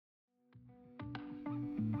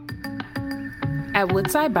At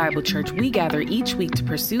Woodside Bible Church, we gather each week to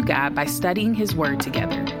pursue God by studying His Word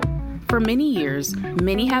together. For many years,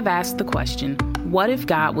 many have asked the question, what if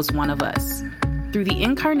God was one of us? Through the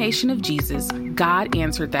incarnation of Jesus, God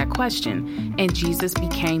answered that question, and Jesus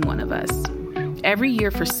became one of us. Every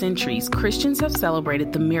year for centuries, Christians have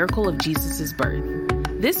celebrated the miracle of Jesus' birth.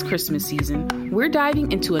 This Christmas season, we're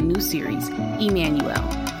diving into a new series, Emmanuel,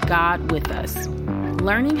 God with us,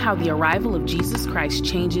 learning how the arrival of Jesus Christ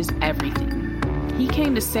changes everything. He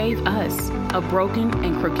came to save us, a broken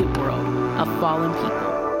and crooked world, of fallen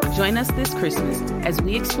people. Join us this Christmas as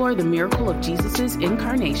we explore the miracle of Jesus'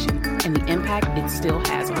 incarnation and the impact it still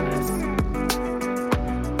has on us.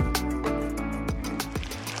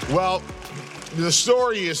 Well, the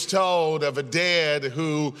story is told of a dad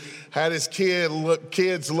who had his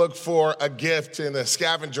kids look for a gift in a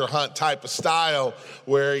scavenger hunt type of style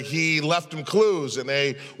where he left them clues and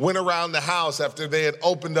they went around the house after they had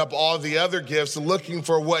opened up all the other gifts looking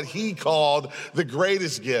for what he called the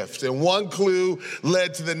greatest gift. And one clue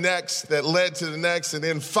led to the next that led to the next, and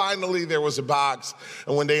then finally there was a box.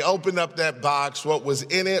 And when they opened up that box, what was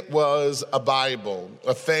in it was a Bible,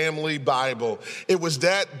 a family Bible. It was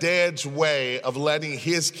that dad's way of letting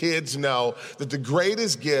his kids know that the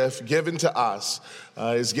greatest gift given to us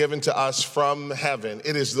is given to us from heaven.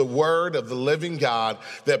 It is the word of the living God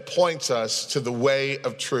that points us to the way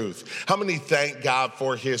of truth. How many thank God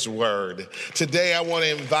for his word? Today I want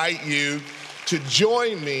to invite you to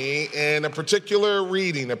join me in a particular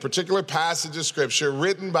reading, a particular passage of scripture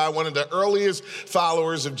written by one of the earliest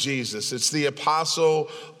followers of Jesus. It's the Apostle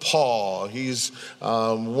Paul. He's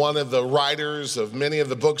one of the writers of many of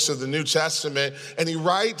the books of the New Testament, and he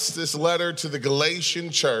writes this letter to the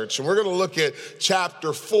Galatian church. And we're going to look at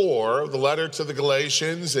chapter 4 of the letter to the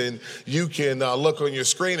Galatians, and you can look on your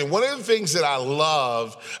screen. And one of the things that I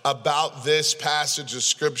love about this passage of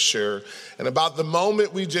scripture and about the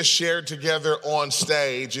moment we just shared together on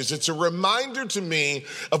stage is it's a reminder to me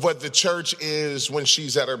of what the church is when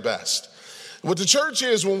she's at her best. What the church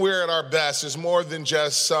is when we're at our best is more than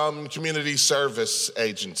just some community service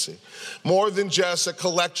agency, more than just a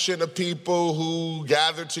collection of people who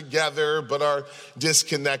gather together but are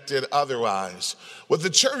disconnected otherwise. What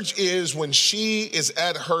the church is when she is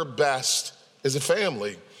at her best is a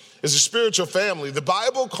family, is a spiritual family. The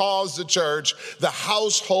Bible calls the church the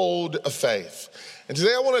household of faith. And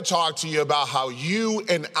today I want to talk to you about how you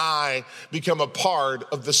and I become a part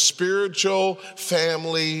of the spiritual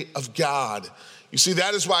family of God. You see,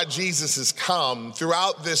 that is why Jesus has come.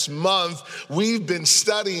 Throughout this month, we've been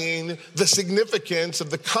studying the significance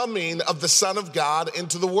of the coming of the Son of God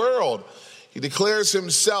into the world. He declares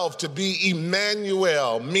himself to be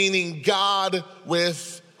Emmanuel, meaning God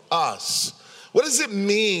with us. What does it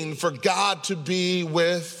mean for God to be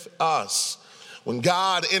with us? When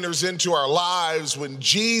God enters into our lives, when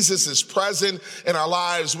Jesus is present in our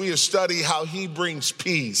lives, we have studied how he brings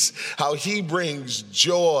peace, how he brings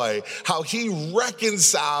joy, how he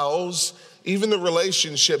reconciles even the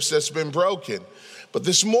relationships that's been broken. But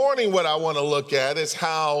this morning, what I want to look at is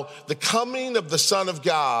how the coming of the Son of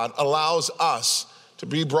God allows us to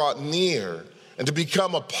be brought near and to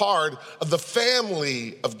become a part of the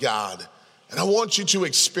family of God. And I want you to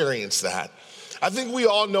experience that. I think we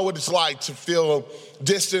all know what it's like to feel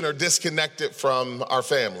distant or disconnected from our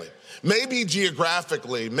family. Maybe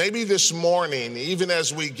geographically, maybe this morning, even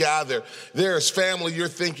as we gather, there's family you're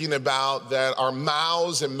thinking about that are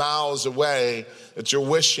miles and miles away that you're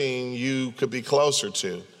wishing you could be closer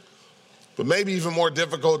to. But maybe even more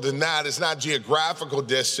difficult than that, it's not geographical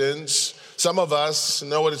distance. Some of us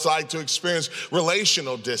know what it's like to experience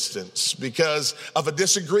relational distance because of a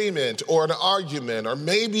disagreement or an argument, or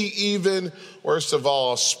maybe even, worst of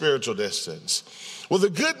all, spiritual distance. Well, the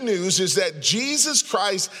good news is that Jesus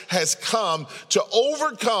Christ has come to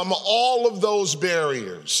overcome all of those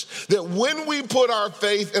barriers. That when we put our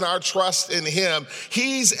faith and our trust in him,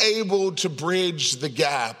 he's able to bridge the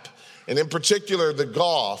gap. And in particular, the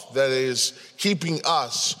gulf that is keeping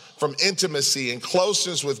us from intimacy and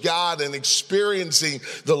closeness with God and experiencing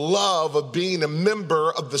the love of being a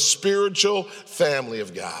member of the spiritual family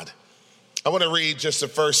of God. I want to read just the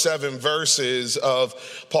first 7 verses of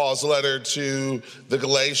Paul's letter to the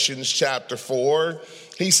Galatians chapter 4.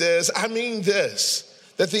 He says, I mean this,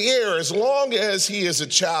 that the heir, as long as he is a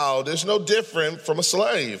child, is no different from a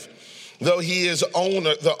slave, though he is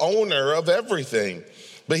the owner of everything.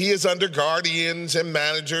 But he is under guardians and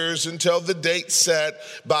managers until the date set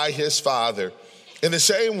by his father. In the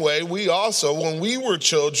same way, we also, when we were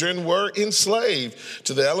children, were enslaved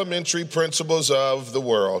to the elementary principles of the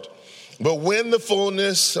world. But when the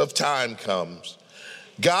fullness of time comes,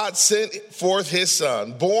 God sent forth his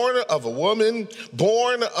son, born of a woman,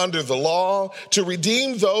 born under the law, to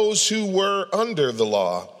redeem those who were under the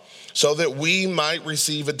law, so that we might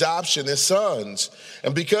receive adoption as sons.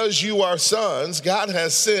 And because you are sons, God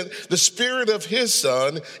has sent the Spirit of his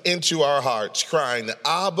Son into our hearts, crying,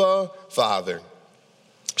 Abba, Father.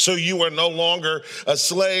 So you are no longer a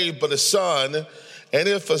slave, but a son, and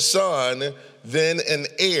if a son, then an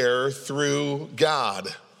heir through God.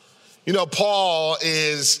 You know, Paul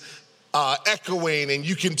is echoing, and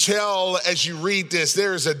you can tell as you read this,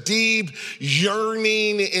 there is a deep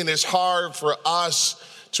yearning in his heart for us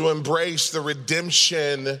to embrace the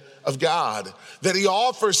redemption of God that he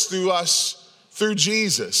offers through us through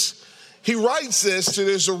Jesus. He writes this to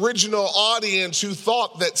his original audience who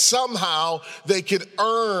thought that somehow they could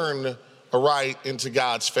earn a right into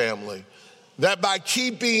God's family. That by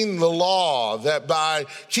keeping the law, that by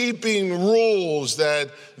keeping rules,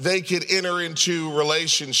 that they could enter into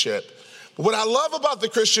relationship. But what I love about the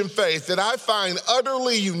Christian faith that I find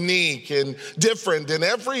utterly unique and different than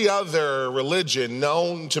every other religion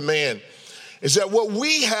known to man is that what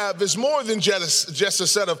we have is more than just a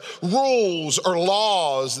set of rules or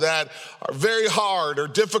laws that are very hard or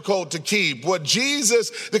difficult to keep. What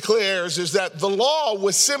Jesus declares is that the law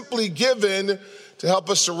was simply given to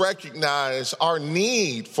help us to recognize our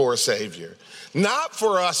need for a Savior. Not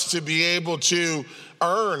for us to be able to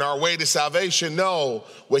earn our way to salvation. No,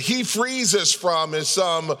 what he frees us from is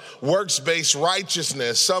some works-based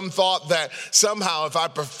righteousness, some thought that somehow if I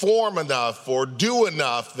perform enough or do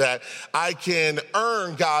enough that I can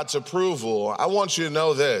earn God's approval. I want you to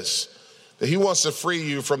know this, that he wants to free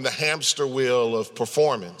you from the hamster wheel of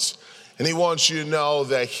performance. And he wants you to know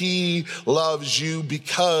that he loves you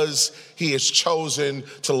because he has chosen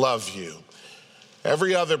to love you.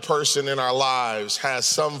 Every other person in our lives has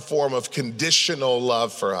some form of conditional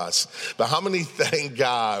love for us. But how many thank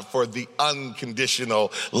God for the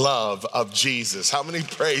unconditional love of Jesus? How many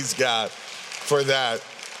praise God for that?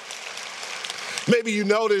 Maybe you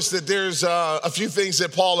notice that there's a few things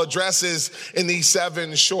that Paul addresses in these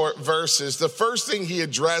 7 short verses. The first thing he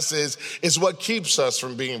addresses is what keeps us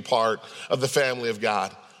from being part of the family of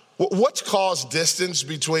God. What's caused distance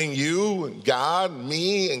between you and God,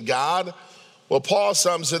 me and God? Well, Paul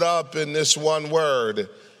sums it up in this one word,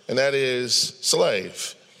 and that is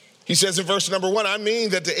slave. He says in verse number 1, I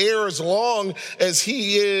mean that the heir, as long as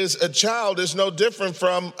he is a child, is no different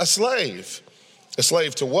from a slave. A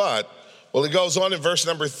slave to what? Well, he goes on in verse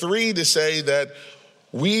number 3 to say that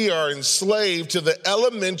we are enslaved to the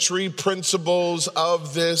elementary principles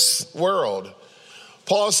of this world.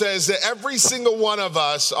 Paul says that every single one of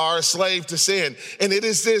us are a slave to sin. And it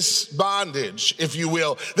is this bondage, if you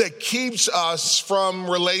will, that keeps us from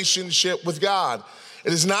relationship with God.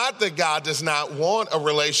 It is not that God does not want a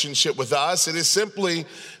relationship with us. It is simply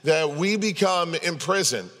that we become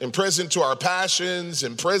imprisoned to our passions,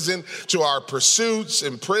 imprisoned to our pursuits,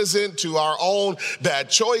 imprisoned to our own bad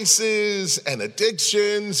choices and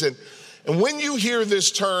addictions. And when you hear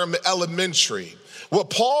this term elementary, what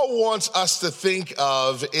Paul wants us to think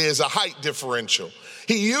of is a height differential.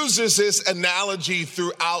 He uses this analogy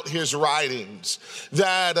throughout his writings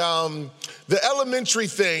that the elementary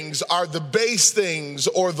things are the base things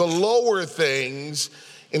or the lower things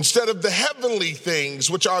instead of the heavenly things,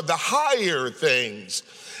 which are the higher things.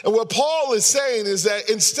 And what Paul is saying is that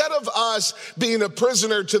instead of us being a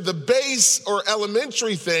prisoner to the base or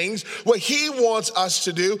elementary things, what he wants us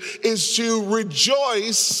to do is to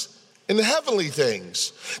rejoice in the heavenly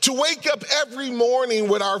things, to wake up every morning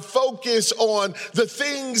with our focus on the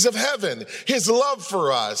things of heaven, his love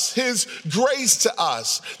for us, his grace to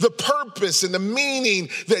us, the purpose and the meaning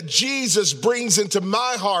that Jesus brings into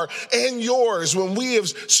my heart and yours when we have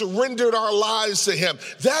surrendered our lives to him.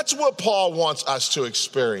 That's what Paul wants us to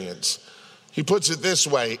experience. He puts it this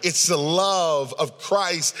way, it's the love of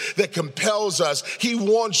Christ that compels us. He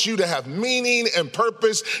wants you to have meaning and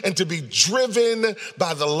purpose and to be driven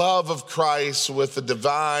by the love of Christ with a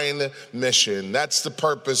divine mission. That's the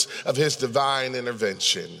purpose of his divine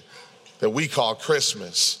intervention that we call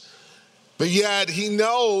Christmas. But yet he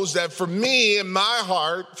knows that for me and my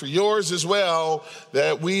heart, for yours as well,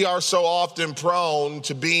 that we are so often prone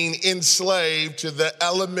to being enslaved to the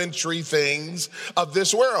elementary things of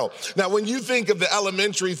this world. Now, when you think of the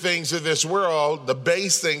elementary things of this world, the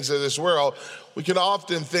base things of this world, we can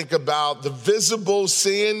often think about the visible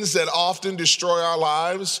sins that often destroy our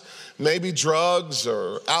lives, maybe drugs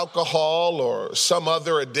or alcohol or some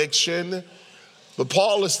other addiction. But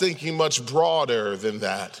Paul is thinking much broader than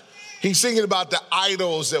that. He's thinking about the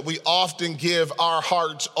idols that we often give our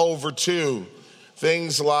hearts over to.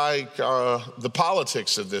 Things like the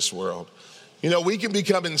politics of this world. You know, we can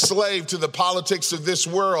become enslaved to the politics of this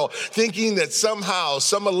world, thinking that somehow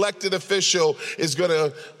some elected official is going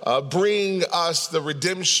to bring us the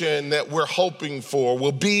redemption that we're hoping for,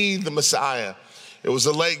 will be the Messiah. It was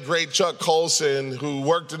the late, great Chuck Colson, who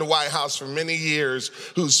worked in the White House for many years,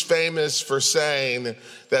 who's famous for saying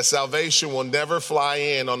that salvation will never fly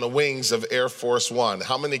in on the wings of Air Force One.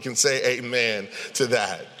 How many can say amen to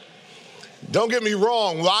that? Don't get me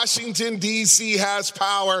wrong, Washington, D.C. has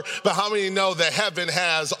power, but how many know that heaven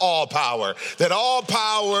has all power? That all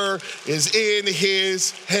power is in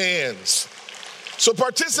his hands. So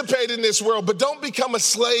participate in this world, but don't become a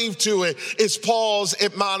slave to it, is Paul's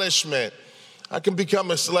admonishment. I can become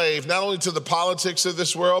a slave not only to the politics of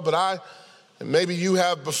this world, but and maybe you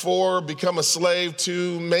have before become a slave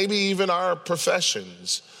to maybe even our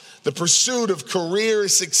professions. The pursuit of career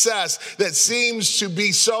success that seems to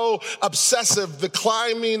be so obsessive, the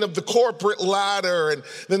climbing of the corporate ladder, and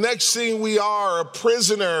the next thing we are a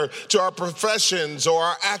prisoner to our professions or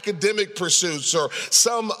our academic pursuits or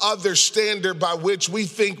some other standard by which we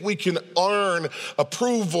think we can earn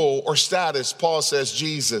approval or status. Paul says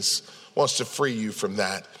Jesus wants to free you from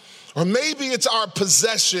that. Or maybe it's our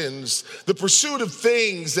possessions, the pursuit of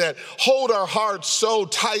things that hold our hearts so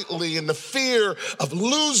tightly and the fear of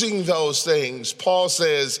losing those things. Paul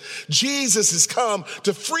says Jesus has come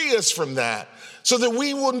to free us from that so that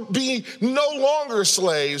we will be no longer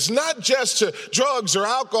slaves, not just to drugs or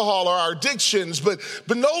alcohol or our addictions, but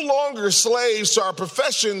no longer slaves to our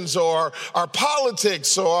professions or our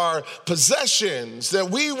politics or our possessions, that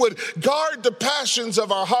we would guard the passions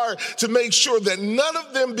of our heart to make sure that none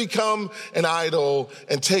of them become an idol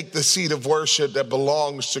and take the seat of worship that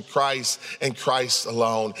belongs to Christ and Christ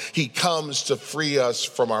alone. He comes to free us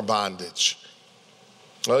from our bondage.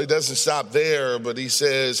 Well, he doesn't stop there, but he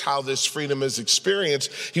says how this freedom is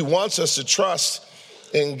experienced. He wants us to trust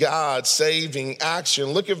in God's saving action.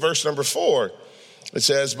 Look at verse number 4. It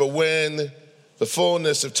says, but when the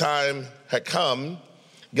fullness of time had come,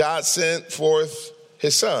 God sent forth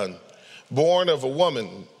his son, born of a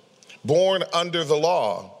woman, born under the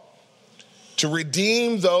law, to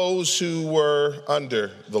redeem those who were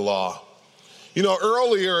under the law. You know,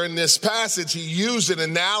 earlier in this passage, he used an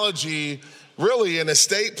analogy, really an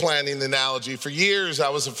estate planning analogy. For years, I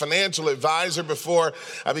was a financial advisor before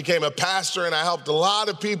I became a pastor, and I helped a lot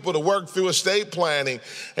of people to work through estate planning.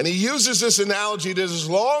 And he uses this analogy that as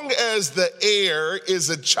long as the heir is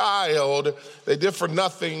a child, they differ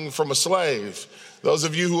nothing from a slave. Those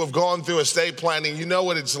of you who have gone through estate planning, you know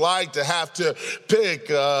what it's like to have to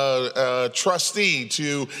pick a trustee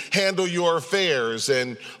to handle your affairs.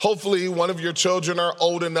 And hopefully one of your children are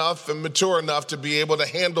old enough and mature enough to be able to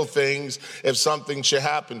handle things if something should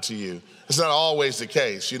happen to you. It's not always the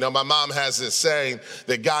case. You know, my mom has this saying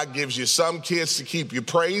that God gives you some kids to keep you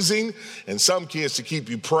praising and some kids to keep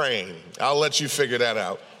you praying. I'll let you figure that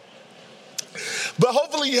out. But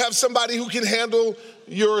hopefully you have somebody who can handle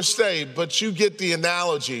your estate, but you get the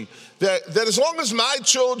analogy that as long as my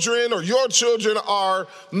children or your children are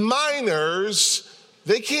minors,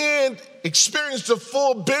 they can't experience the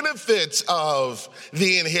full benefits of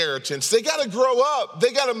the inheritance. They got to grow up.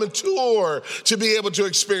 They got to mature to be able to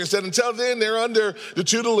experience that. Until then, they're under the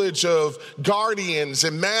tutelage of guardians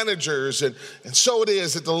and managers. And so it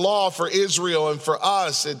is that the law for Israel and for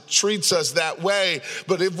us, it treats us that way.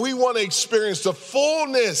 But if we want to experience the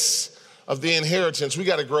fullness of the inheritance, we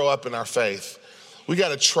got to grow up in our faith. We got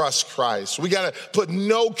to trust Christ. We got to put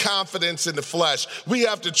no confidence in the flesh. We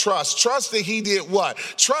have to trust that he did what?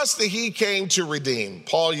 Trust that he came to redeem.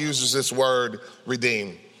 Paul uses this word,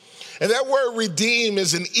 redeem. And that word redeem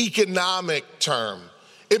is an economic term.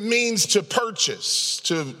 It means to purchase,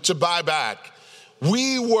 to buy back.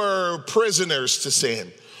 We were prisoners to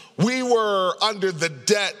sin. We were under the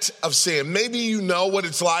debt of sin. Maybe you know what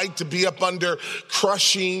it's like to be up under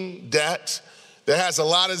crushing debt that has a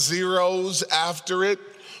lot of zeros after it.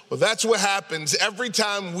 Well, that's what happens every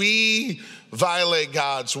time we violate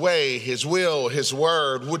God's way, his will, his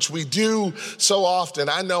word, which we do so often.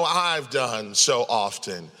 I know I've done so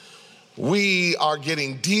often. We are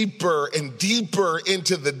getting deeper and deeper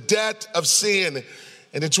into the debt of sin.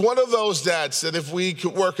 And it's one of those debts that if we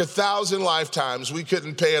could work 1,000 lifetimes, we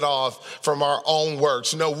couldn't pay it off from our own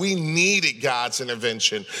works. No, we needed God's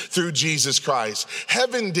intervention through Jesus Christ.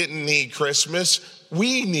 Heaven didn't need Christmas.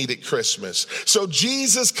 We needed Christmas. So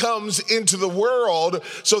Jesus comes into the world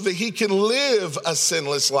so that he can live a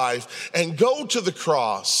sinless life and go to the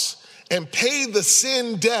cross and pay the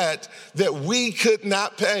sin debt that we could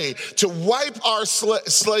not pay, to wipe our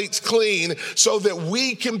slates clean so that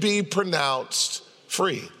we can be pronounced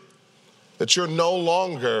free, that you're no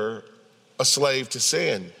longer a slave to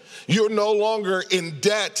sin. You're no longer in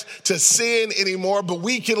debt to sin anymore, but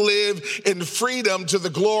we can live in freedom to the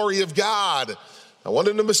glory of God. Now, one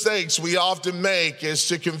of the mistakes we often make is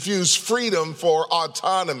to confuse freedom for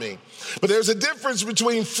autonomy. But there's a difference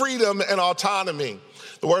between freedom and autonomy.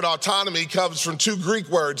 The word autonomy comes from two Greek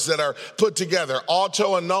words that are put together,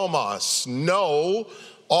 auto and nomos. No,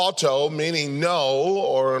 auto meaning no,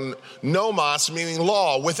 or nomos meaning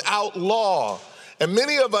law, without law. And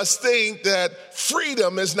many of us think that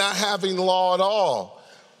freedom is not having law at all,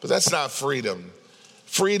 but that's not freedom.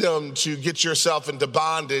 Freedom to get yourself into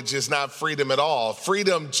bondage is not freedom at all.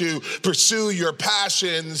 Freedom to pursue your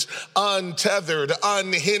passions untethered,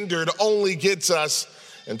 unhindered, only gets us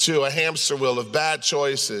into a hamster wheel of bad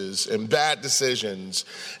choices and bad decisions.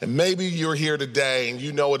 And maybe you're here today and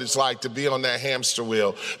you know what it's like to be on that hamster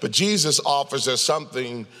wheel, but Jesus offers us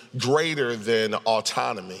something greater than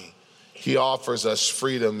autonomy. He offers us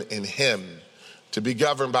freedom in him, to be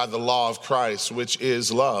governed by the law of Christ, which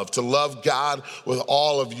is love, to love God with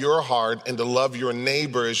all of your heart and to love your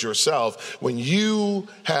neighbor as yourself. When you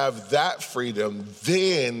have that freedom,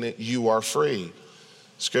 then you are free.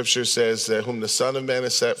 Scripture says that whom the Son of Man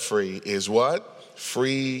has set free is what?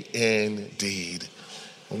 Free indeed.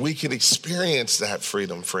 And we can experience that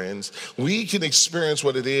freedom, friends. We can experience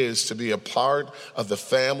what it is to be a part of the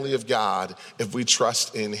family of God if we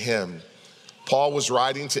trust in him. Paul was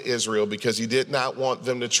writing to Israel because he did not want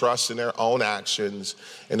them to trust in their own actions,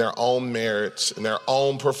 in their own merits, in their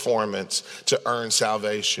own performance to earn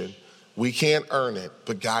salvation. We can't earn it,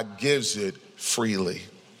 but God gives it freely.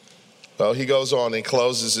 Well, he goes on and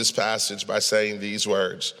closes this passage by saying these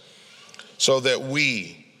words, so that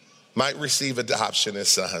we might receive adoption as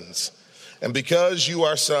sons. And because you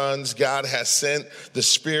are sons, God has sent the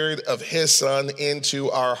Spirit of his Son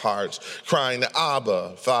into our hearts, crying,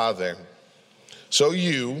 Abba, Father. So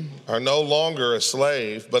you are no longer a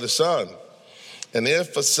slave, but a son. And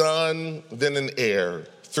if a son, then an heir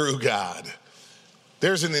through God.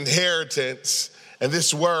 There's an inheritance. And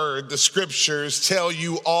this word, the scriptures tell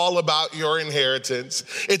you all about your inheritance.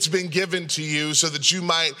 It's been given to you so that you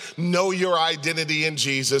might know your identity in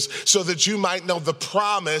Jesus, so that you might know the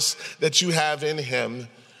promise that you have in him.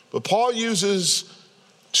 But Paul uses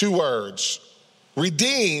two words.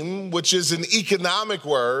 Redeem, which is an economic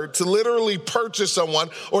word, to literally purchase someone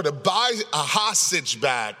or to buy a hostage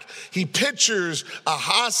back. He pictures a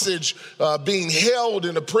hostage being held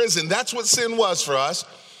in a prison. That's what sin was for us.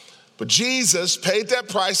 But Jesus paid that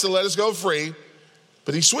price to let us go free.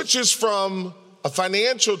 But he switches from a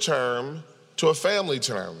financial term to a family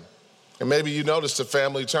term. And maybe you noticed the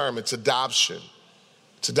family term. It's adoption.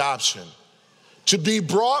 It's adoption. To be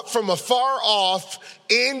brought from afar off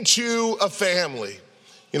into a family.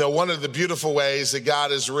 You know, one of the beautiful ways that God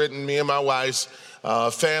has written me and my wife's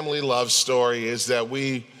family love story is that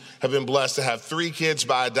we have been blessed to have 3 kids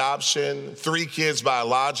by adoption, 3 kids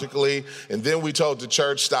biologically, and then we told the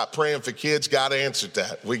church, stop praying for kids. God answered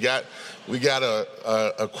that. We got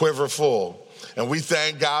a quiver full. And we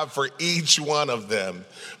thank God for each one of them.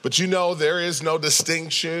 But you know, there is no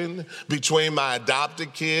distinction between my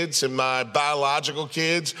adopted kids and my biological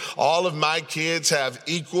kids. All of my kids have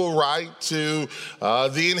equal right to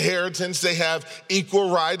the inheritance. They have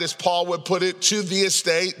equal right, as Paul would put it, to the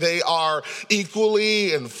estate. They are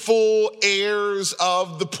equally and full heirs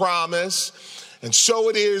of the promise. And so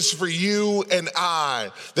it is for you and I,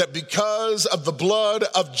 that because of the blood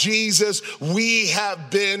of Jesus, we have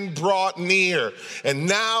been brought near. And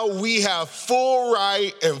now we have full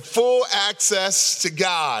right and full access to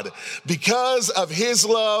God. Because of his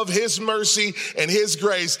love, his mercy, and his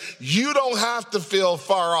grace, you don't have to feel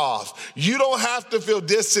far off. You don't have to feel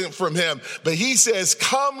distant from him. But he says,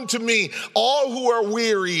 come to me, all who are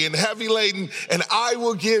weary and heavy laden, and I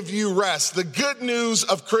will give you rest. The good news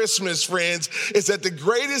of Christmas, friends, is that the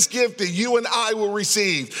greatest gift that you and I will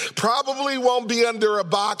receive probably won't be under a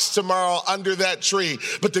box tomorrow under that tree,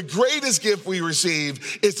 but the greatest gift we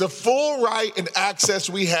receive is the full right and access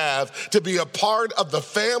we have to be a part of the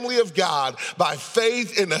family of God by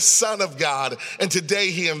faith in the Son of God. And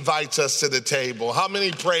today he invites us to the table. How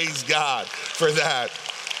many praise God for that?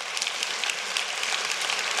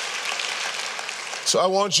 So I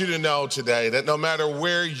want you to know today that no matter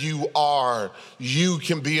where you are, you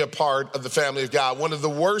can be a part of the family of God. One of the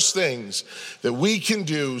worst things that we can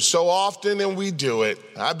do so often, and we do it,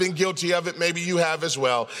 I've been guilty of it, maybe you have as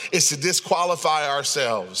well, is to disqualify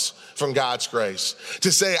ourselves from God's grace.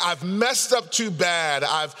 To say, I've messed up too bad,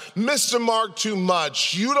 I've missed the mark too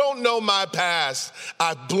much, you don't know my past,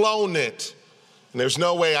 I've blown it, and there's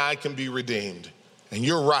no way I can be redeemed. And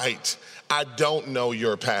you're right. I don't know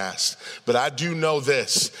your past, but I do know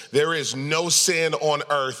this. There is no sin on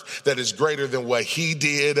earth that is greater than what he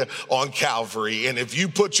did on Calvary. And if you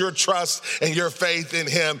put your trust and your faith in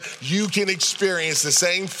him, you can experience the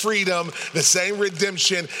same freedom, the same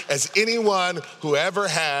redemption as anyone who ever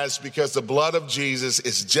has, because the blood of Jesus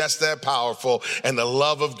is just that powerful, and the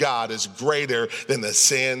love of God is greater than the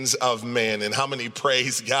sins of men. And how many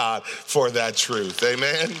praise God for that truth?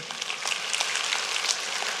 Amen.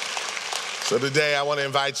 So today I want to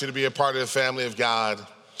invite you to be a part of the family of God.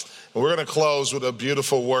 And we're going to close with a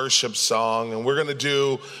beautiful worship song. And we're going to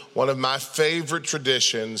do one of my favorite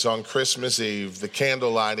traditions on Christmas Eve, the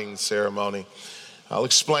candle lighting ceremony. I'll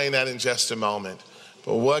explain that in just a moment.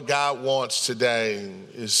 But what God wants today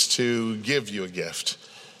is to give you a gift,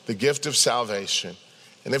 the gift of salvation.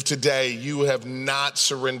 And if today you have not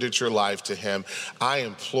surrendered your life to him, I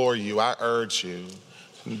implore you, I urge you,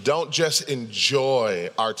 don't just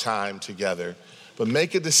enjoy our time together, but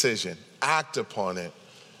make a decision, act upon it.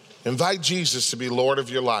 Invite Jesus to be Lord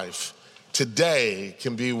of your life. Today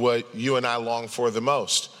can be what you and I long for the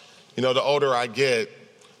most. You know, the older I get,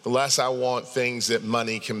 the less I want things that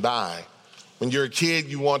money can buy. When you're a kid,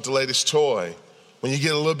 you want the latest toy. When you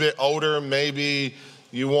get a little bit older, maybe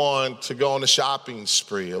you want to go on a shopping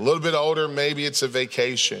spree. A little bit older, maybe it's a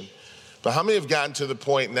vacation. But how many have gotten to the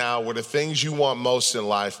point now where the things you want most in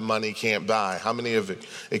life, money can't buy? How many have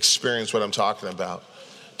experienced what I'm talking about?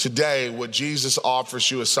 Today, what Jesus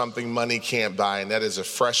offers you is something money can't buy, and that is a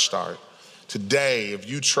fresh start. Today, if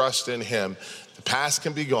you trust in him, the past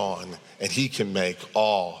can be gone, and he can make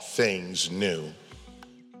all things new.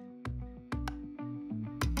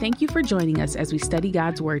 Thank you for joining us as we study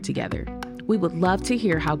God's word together. We would love to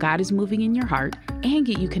hear how God is moving in your heart and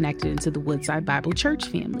get you connected into the Woodside Bible Church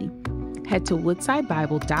family. Head to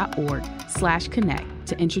woodsidebible.org/connect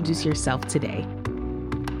to introduce yourself today.